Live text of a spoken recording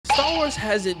Star Wars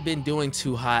hasn't been doing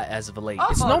too hot as of late.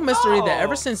 It's no mystery that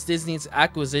ever since Disney's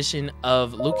acquisition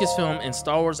of Lucasfilm and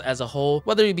Star Wars as a whole,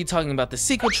 whether you be talking about the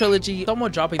sequel trilogy,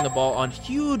 somewhat dropping the ball on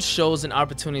huge shows and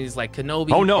opportunities like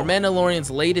Kenobi or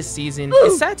Mandalorian's latest season,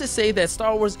 it's sad to say that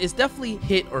Star Wars is definitely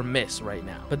hit or miss right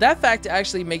now. But that fact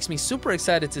actually makes me super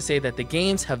excited to say that the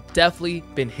games have definitely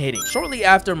been hitting. Shortly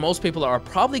after, most people are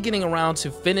probably getting around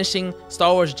to finishing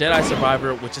Star Wars Jedi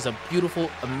Survivor, which is a beautiful,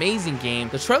 amazing game.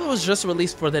 The trailer was just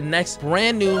released for the next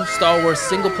brand new Star Wars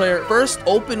single player first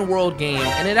open world game,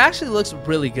 and it actually looks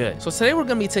really good. So today we're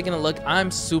gonna be taking a look.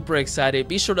 I'm super excited.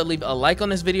 Be sure to leave a like on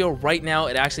this video right now.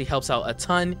 It actually helps out a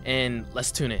ton, and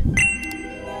let's tune in.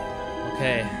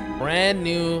 Okay, brand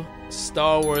new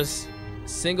Star Wars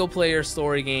single player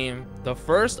story game, the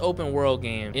first open world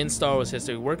game in Star Wars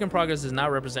history. Work in progress does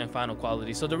not represent final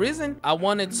quality. So the reason I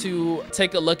wanted to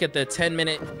take a look at the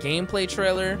 10-minute gameplay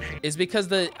trailer is because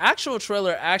the actual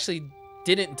trailer actually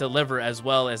didn't deliver as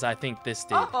well as I think this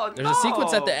did. There's a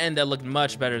sequence at the end that looked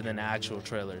much better than the actual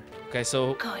trailer. Okay,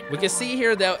 so we can see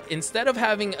here that instead of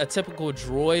having a typical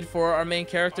droid for our main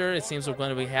character, it seems we're going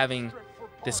to be having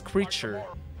this creature.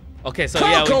 Okay, so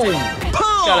yeah, we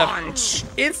gotta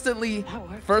instantly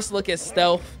first look at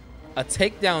stealth, a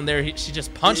takedown there. She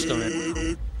just punched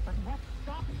him.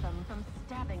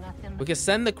 We can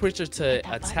send the creature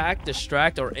to attack,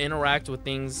 distract, or interact with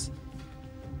things,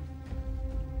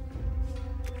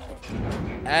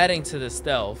 adding to the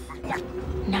stealth.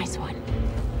 Nice one.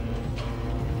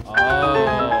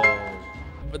 Oh.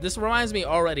 But this reminds me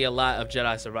already a lot of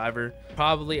Jedi Survivor.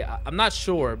 Probably, I'm not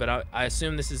sure, but I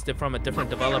assume this is from a different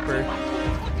developer.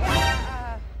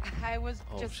 I was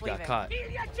just she got leaving. caught.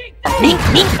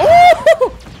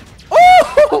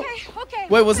 Oh! Okay.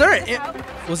 Wait, was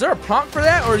there a prompt for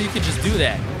that, or you could just do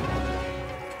that?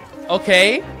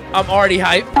 Okay, I'm already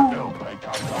hyped.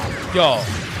 Yo,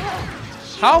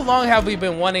 how long have we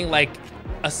been wanting like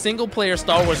a single player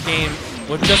Star Wars game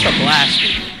with just a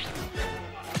blaster?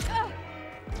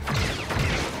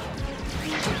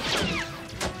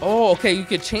 Oh, okay, you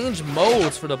could change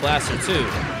modes for the blaster too.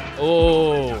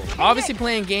 Oh, obviously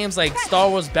playing games like Star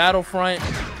Wars Battlefront,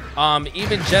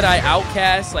 even Jedi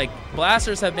Outcast, like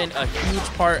blasters have been a huge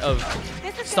part of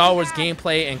Star Wars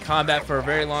gameplay and combat for a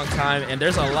very long time, and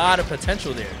there's a lot of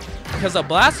potential there because a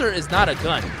blaster is not a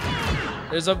gun.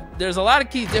 There's a lot of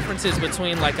key differences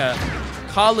between like a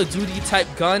Call of Duty type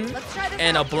gun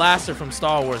and a blaster from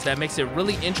Star Wars that makes it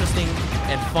really interesting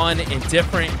and fun and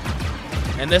different.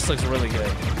 And this looks really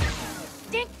good.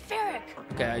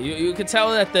 Okay, you can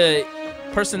tell that the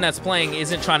person that's playing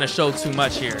isn't trying to show too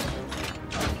much here.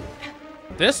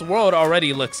 This world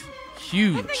already looks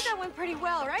huge. I think that went pretty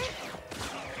well, right?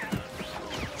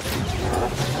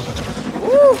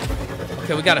 Woo!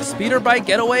 Okay, we got a speeder bike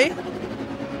getaway.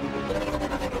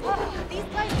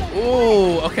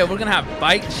 Ooh, okay, we're gonna have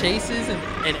bike chases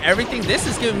and everything. This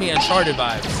is giving me Uncharted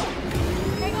vibes.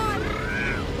 Hang on.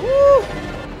 Woo!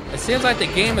 It seems like the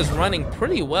game is running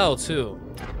pretty well too.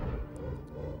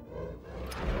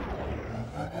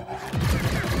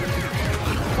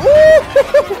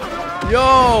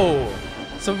 Yo!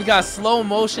 So we got slow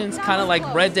motions, kind of like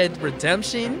Red Dead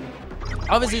Redemption.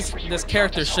 Obviously, this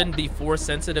character shouldn't be force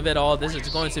sensitive at all. This is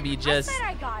going to be just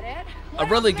a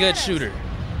really good shooter.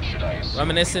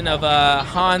 Reminiscent of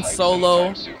Han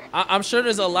Solo. I'm sure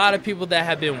there's a lot of people that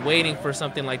have been waiting for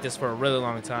something like this for a really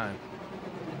long time.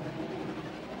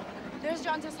 There's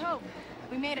Jonta's Hope.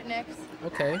 We made it, Nix.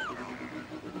 Okay.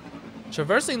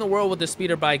 Traversing the world with the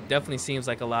speeder bike definitely seems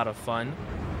like a lot of fun.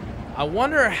 I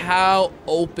wonder how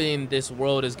open this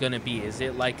world is going to be. Is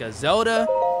it like a Zelda?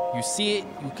 You see it,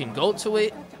 you can go to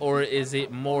it, or is it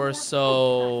more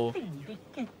so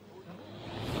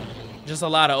just a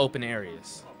lot of open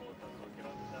areas?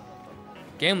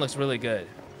 Game looks really good.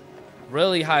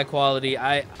 Really high quality.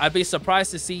 I'd be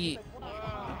surprised to see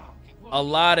a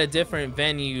lot of different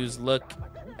venues look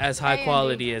as high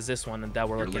quality as this one that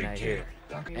we're looking at here.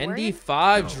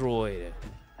 ND5 droid.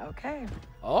 Okay.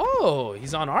 Oh,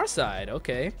 he's on our side.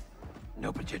 Okay.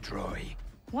 No, but you're droid.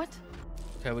 What?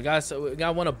 Okay, we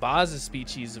got one of Boz's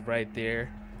species right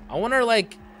there. I wonder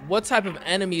like what type of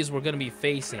enemies we're gonna be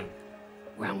facing.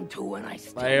 Round 2 and I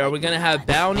still Like, are we gonna have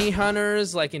bounty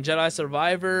hunters like in Jedi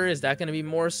Survivor? Is that gonna be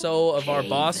more so of our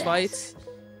boss fights?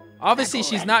 Obviously,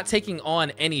 she's not taking on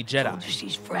any Jedi.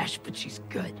 She's fresh, but she's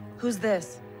good. Who's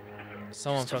this?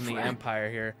 Someone from the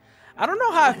Empire here. I don't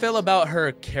know how I feel about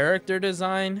her character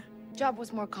design. Job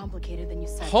was more complicated than you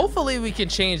said. Hopefully we can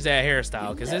change that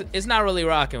hairstyle because it's not really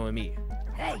rocking with me.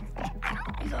 Hey,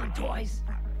 you going twice?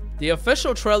 The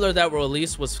official trailer that was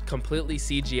released was completely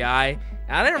CGI.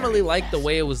 And I didn't really like the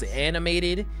way it was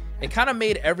animated. It kind of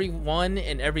made everyone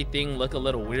and everything look a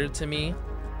little weird to me.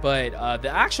 But the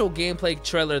actual gameplay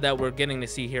trailer that we're getting to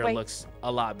see here looks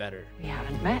a lot better. We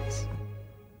haven't met.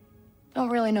 Don't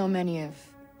really know many of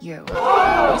you.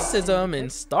 Racism in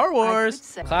Star Wars.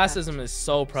 Classism is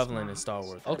so prevalent in Star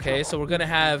Wars. Okay, so we're gonna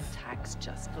have attacks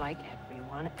just like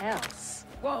everyone else.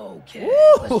 Whoa, kid.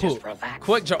 Ooh, Let's just relax.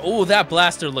 quick draw. Oh, that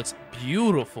blaster looks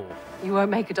beautiful. You won't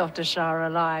make it off to Shara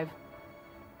alive.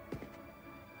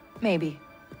 Maybe.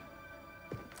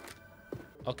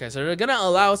 Okay, so they're gonna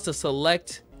allow us to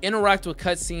select, interact with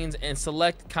cutscenes, and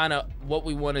select kind of what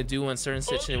we want to do in certain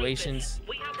situations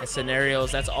and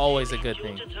scenarios. That's always a good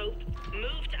thing.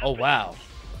 Oh wow.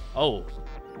 Oh,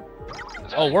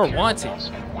 we're wanting.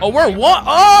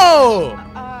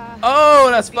 Oh,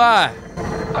 that's fine.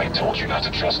 I told you not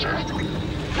to trust her.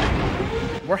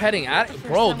 We're heading at it.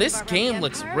 Bro, this game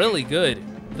looks really good.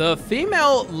 The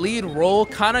female lead role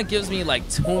kind of gives me like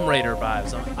Tomb Raider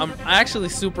vibes. I'm actually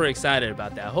super excited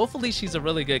about that. Hopefully she's a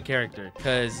really good character,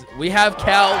 because we have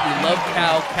Cal. We love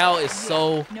Cal. Cal is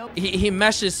so, he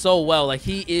meshes so well. Like,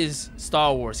 he is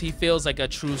Star Wars. He feels like a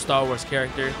true Star Wars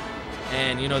character.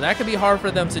 And, you know, that could be hard for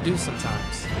them to do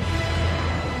sometimes.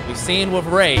 We've seen with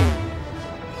Rey.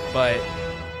 But,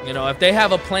 you know, if they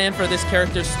have a plan for this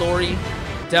character's story,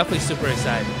 definitely super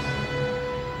excited.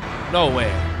 No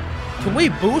way. Can we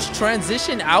boost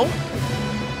transition out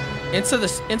into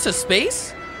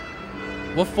space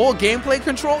with full gameplay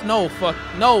control? No, fuck.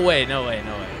 No way, no way,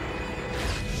 no way.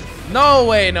 No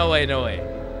way, no way, no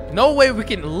way. No way we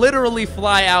can literally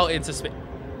fly out into space.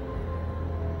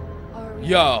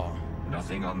 Yo.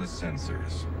 Nothing on the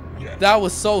sensors yet. That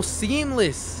was so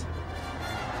seamless.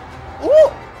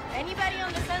 Ooh. Anybody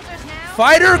on the sensors now?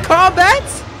 Fighter combat?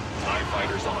 TIE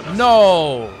fighters on us.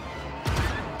 No.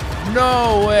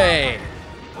 No way.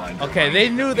 Okay, they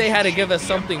knew they had to give us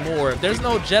something more. If there's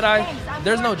no Jedi,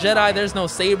 there's no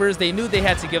sabers. They knew they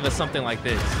had to give us something like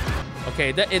this. Okay,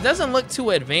 it doesn't look too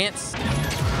advanced,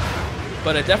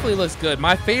 but it definitely looks good.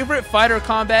 My favorite fighter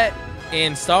combat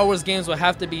in Star Wars games will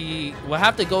have to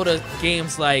go to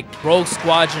games like Rogue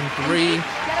Squadron 3.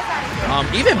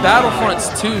 Even Battlefront's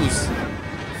 2's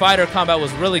fighter combat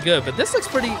was really good, but this looks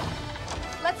pretty.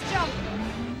 Let's jump.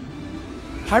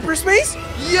 Hyperspace?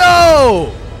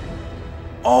 Yo!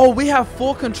 Oh, we have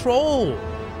full control.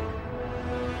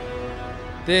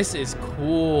 This is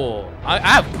cool. I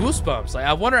have goosebumps. Like,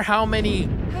 I wonder how many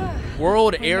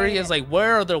world areas, like,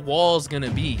 where are the walls gonna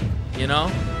be? You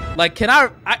know? Like, can I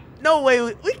no way,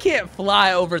 we can't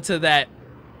fly over to that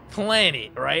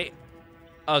planet, right?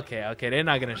 Okay, they're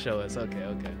not gonna show us.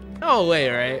 Okay. No way,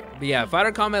 right? But yeah,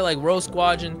 fighter combat like Rogue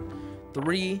Squadron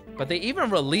 3, but they even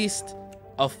released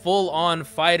a full-on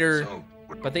fighter,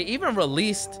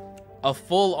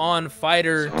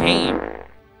 game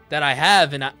that I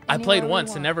have, and I played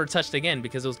once and never touched again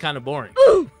because it was kind of boring.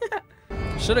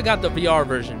 Should have got the VR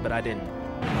version, but I didn't.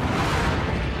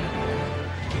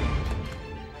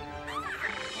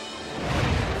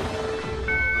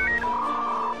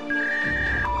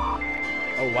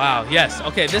 Oh wow, yes.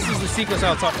 Okay, this is the sequence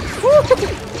I was talking about.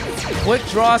 Quick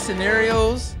draw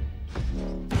scenarios.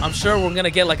 I'm sure we're gonna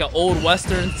get like an old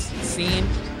Western scene.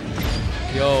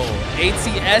 Yo,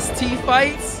 AT-ST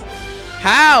fights?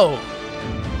 How?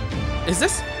 Is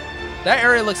this? That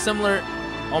area looks similar.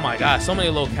 Oh my gosh, so many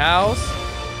locales.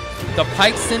 The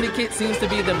Pike Syndicate seems to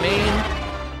be the main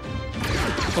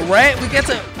threat. We get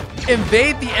to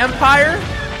invade the Empire.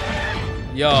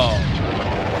 Yo.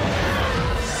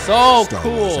 So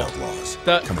cool.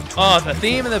 The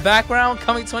theme in the background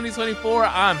coming 2024.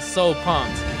 I'm so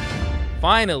pumped.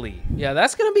 Finally. Yeah,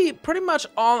 that's gonna be pretty much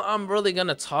all I'm really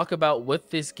gonna talk about with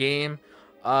this game.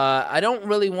 I don't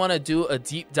really want to do a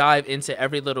deep dive into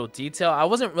every little detail. I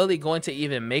wasn't really going to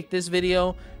even make this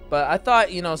video, but I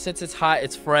thought, you know, since it's hot,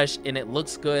 it's fresh, and it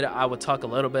looks good, I would talk a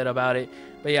little bit about it.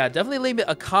 But yeah, definitely leave me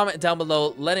a comment down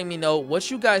below letting me know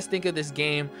what you guys think of this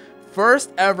game.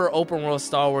 First ever open world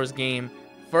Star Wars game.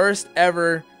 First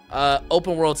ever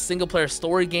open world single player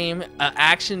story game.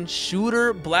 Action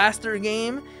shooter blaster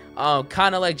game.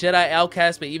 Kind of like Jedi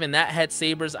Outcast, but even that had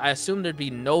sabers. I assume there'd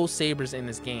be no sabers in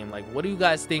this game. Like, what do you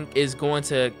guys think is going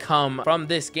to come from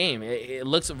this game? It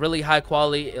looks really high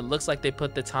quality. It looks like they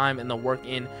put the time and the work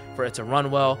in for it to run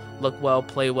well, look well,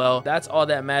 play well. That's all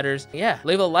that matters. Yeah,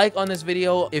 leave a like on this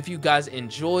video if you guys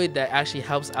enjoyed. That actually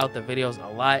helps out the videos a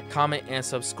lot. Comment and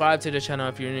subscribe to the channel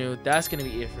if you're new. That's gonna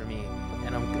be it for me.